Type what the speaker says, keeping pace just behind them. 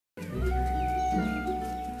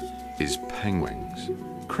is penguins.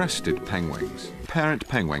 Crested penguins. Parent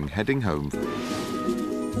penguin heading home.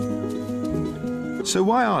 So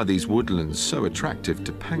why are these woodlands so attractive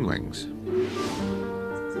to penguins?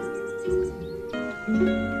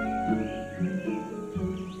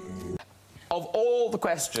 Of all the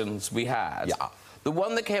questions we had, the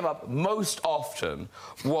one that came up most often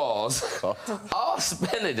was ask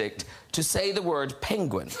Benedict to say the word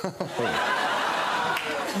penguin.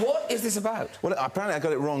 What is this about? Well, apparently I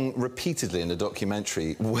got it wrong repeatedly in the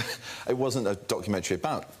documentary. It wasn't a documentary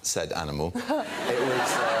about said animal. It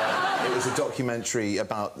was a documentary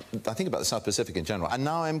about, I think, about the South Pacific in general. And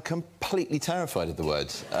now I'm completely terrified of the word.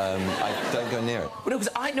 I don't go near it. Well, no,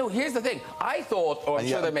 because I know, here's the thing. I thought, I'm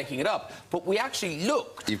sure they're making it up, but we actually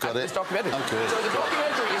looked at this documentary. Oh, good. So the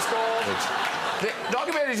documentary is called... The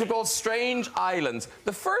documentaries are called Strange Islands.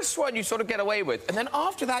 The first one you sort of get away with, and then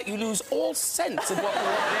after that you lose all sense of what it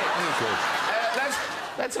is.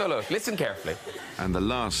 Let's have a look. Listen carefully. And the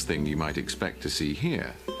last thing you might expect to see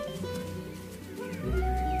here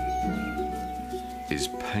is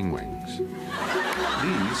penguins.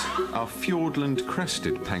 These are Fiordland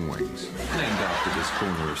crested penguins, named after this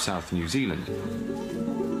corner of South New Zealand.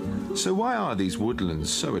 So why are these woodlands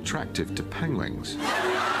so attractive to penguins?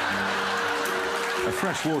 A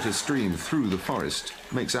freshwater stream through the forest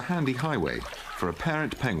makes a handy highway for a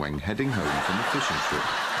parent penguin heading home from a fishing trip.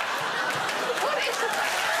 What is it?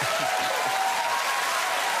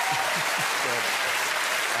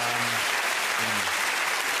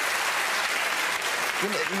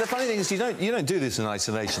 The funny thing is, you don't do this in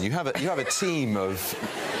isolation. You have a team of,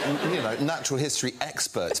 natural history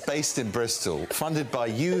experts based in Bristol, funded by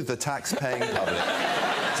you, the tax-paying public.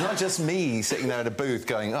 It's not just me sitting there at a booth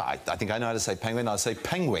going, I think I know how to say penguin, I'll say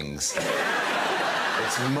penguins.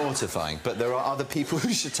 It's mortifying, but there are other people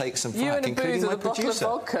who should take some flack, including my producer.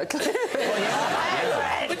 But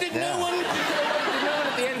did no one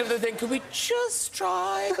at the end of the thing, could we just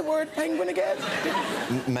try the word penguin again?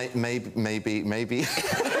 Maybe.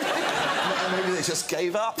 Maybe they just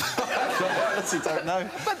gave up. I honestly don't know.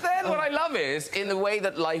 But then what I love is, in the way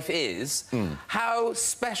that life is, how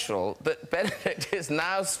special that Benedict is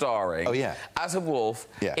now starring as a wolf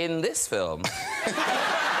in this film.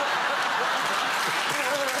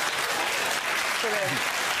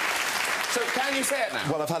 So, can you say it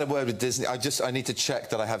now? Well, I've had a word with Disney. I need to check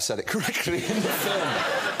that I have said it correctly in the film.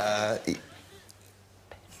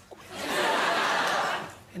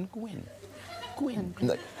 Penguin.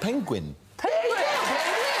 No, penguin. Penguin!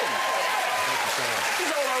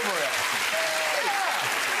 He's all over it.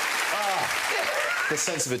 The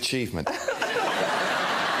sense of achievement.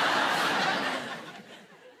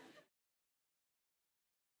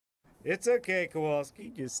 It's okay,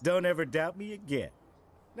 Kowalski. Just don't ever doubt me again.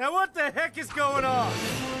 Now what the heck is going on?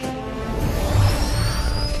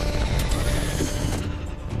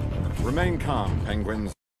 Remain calm,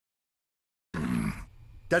 penguins.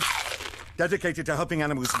 That's dedicated to helping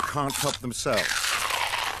animals who can't help themselves.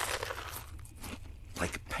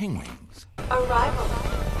 Like penguins. Arrival,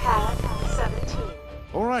 pad 17.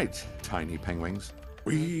 All right, tiny penguins.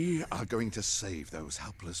 We are going to save those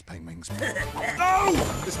helpless penguins. No!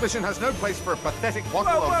 This mission has no place for a pathetic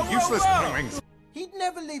waddle of useless penguins. He'd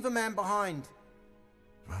never leave a man behind.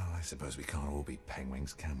 Well, I suppose we can't all be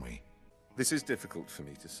penguins, can we? This is difficult for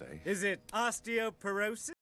me to say. Is it osteoporosis?